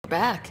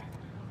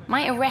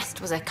My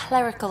arrest was a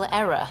clerical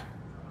error.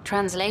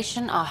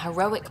 Translation, our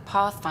heroic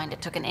Pathfinder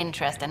took an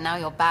interest and now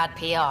you're bad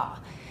PR.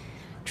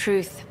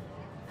 Truth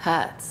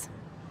hurts.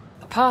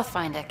 A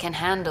Pathfinder can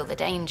handle the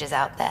dangers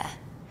out there.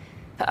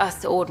 For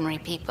us ordinary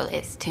people,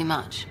 it's too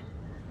much.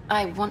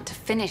 I want to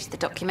finish the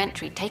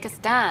documentary, take a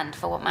stand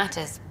for what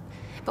matters.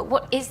 But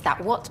what is that?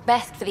 What's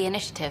best for the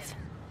initiative?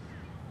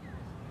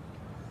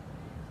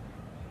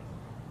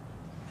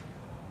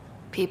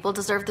 People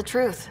deserve the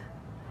truth.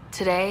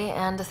 Today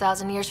and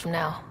 1,000 years from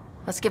now.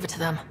 Let's give it to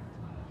them.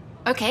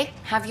 Okay,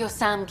 have your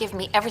Sam give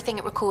me everything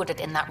it recorded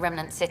in that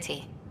remnant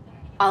city.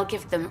 I'll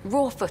give them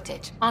raw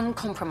footage,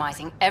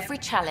 uncompromising every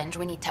challenge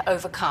we need to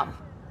overcome.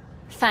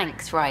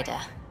 Thanks, Ryder,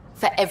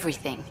 for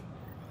everything.